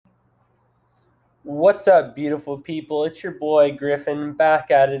What's up, beautiful people? It's your boy Griffin back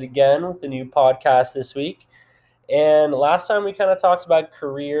at it again with a new podcast this week. And last time we kind of talked about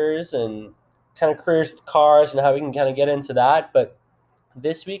careers and kind of careers with cars and how we can kind of get into that. But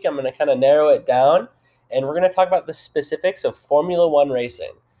this week I'm going to kind of narrow it down and we're going to talk about the specifics of Formula One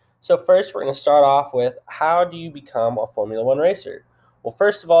racing. So, first, we're going to start off with how do you become a Formula One racer? Well,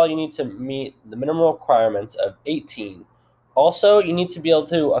 first of all, you need to meet the minimum requirements of 18. Also, you need to be able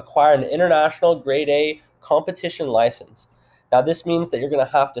to acquire an international grade A competition license. Now, this means that you're going to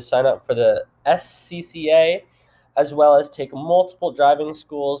have to sign up for the SCCA as well as take multiple driving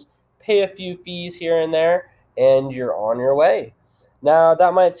schools, pay a few fees here and there, and you're on your way. Now,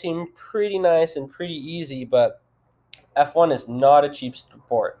 that might seem pretty nice and pretty easy, but F1 is not a cheap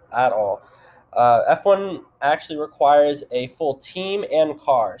sport at all. F1 actually requires a full team and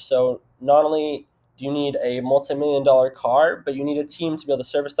car. So not only do you need a multi-million-dollar car, but you need a team to be able to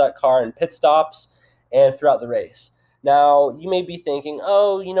service that car in pit stops and throughout the race. Now, you may be thinking,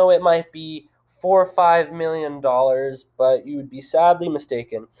 oh, it might be $4 or $5 million, but you would be sadly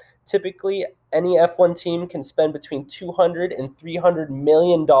mistaken. Typically, any F1 team can spend between $200 and $300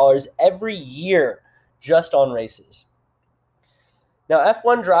 million every year just on races. Now,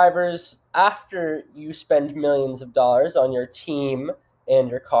 F1 drivers, after you spend millions of dollars on your team and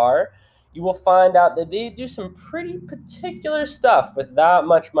your car, you will find out that they do some pretty particular stuff with that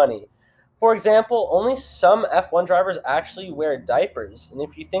much money. For example, only some F1 drivers actually wear diapers. And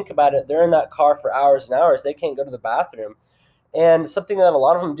if you think about it, they're in that car for hours and hours. They can't go to the bathroom. And something that a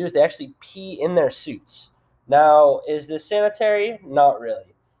lot of them do is they actually pee in their suits. Now, is this sanitary? Not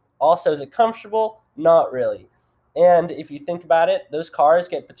really. Also, is it comfortable? Not really. And if you think about it, those cars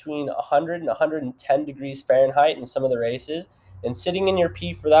get between 100 and 110 degrees Fahrenheit in some of the races. And sitting in your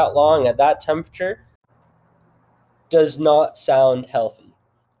pee for that long at that temperature does not sound healthy.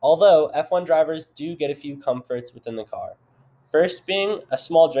 Although F1 drivers do get a few comforts within the car. First being a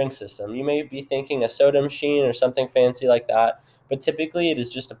small drink system. You may be thinking a soda machine or something fancy like that, but typically it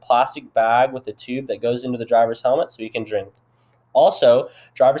is just a plastic bag with a tube that goes into the driver's helmet so you can drink. Also,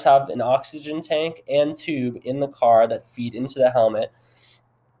 drivers have an oxygen tank and tube in the car that feed into the helmet,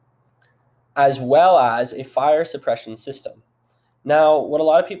 as well as a fire suppression system. Now, what a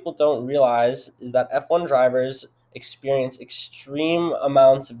lot of people don't realize is that F1 drivers experience extreme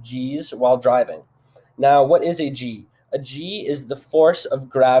amounts of G's while driving. Now, what is a G? A G is the force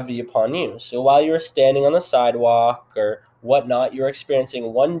of gravity upon you. So while you're standing on the sidewalk or whatnot, you're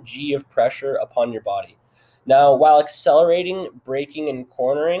experiencing 1 G of pressure upon your body. Now, while accelerating, braking, and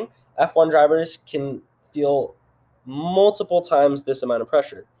cornering, F1 drivers can feel multiple times this amount of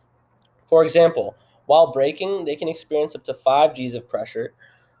pressure. For example, while braking, they can experience up to 5 Gs of pressure,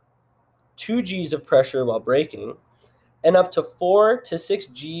 2 Gs of pressure while braking, and up to 4 to 6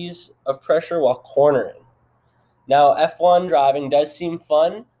 Gs of pressure while cornering. Now, F1 driving does seem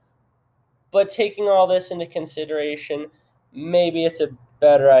fun, but taking all this into consideration, maybe it's a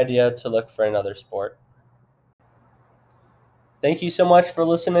better idea to look for another sport. Thank you so much for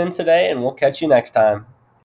listening today, and we'll catch you next time.